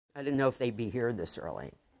I didn't know if they'd be here this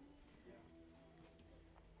early.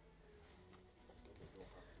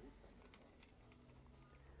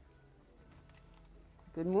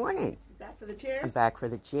 Good morning. Back for the chairs? I'm back for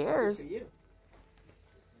the chairs. Good for you.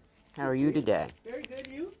 How are you today? Very good,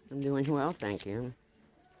 you? I'm doing well, thank you.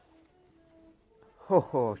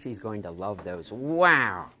 Oh, she's going to love those.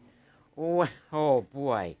 Wow. Oh,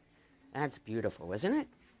 boy. That's beautiful, isn't it?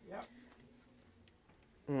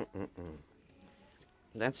 Yep.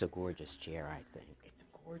 That's a gorgeous chair, I think. It's a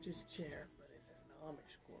gorgeous chair, but it's an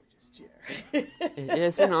Amish gorgeous chair. It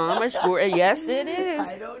is an Amish gorgeous. Yes, it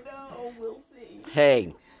is. I don't know. We'll see.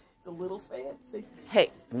 Hey. It's a little fancy.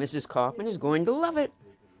 Hey, Mrs. Kaufman is going to love it.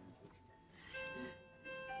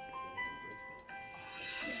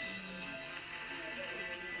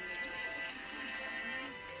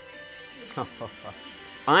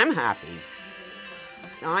 I'm happy.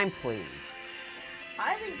 I'm pleased.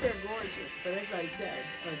 I think they're gorgeous, but as I said,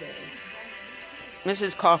 are they?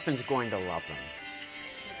 Mrs. Kaufman's going to love them.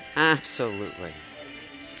 Absolutely.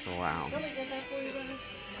 Wow. Can I get that for you, Lenny?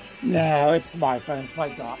 No, it's my phone. It's my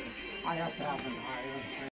dog. I have to have it higher.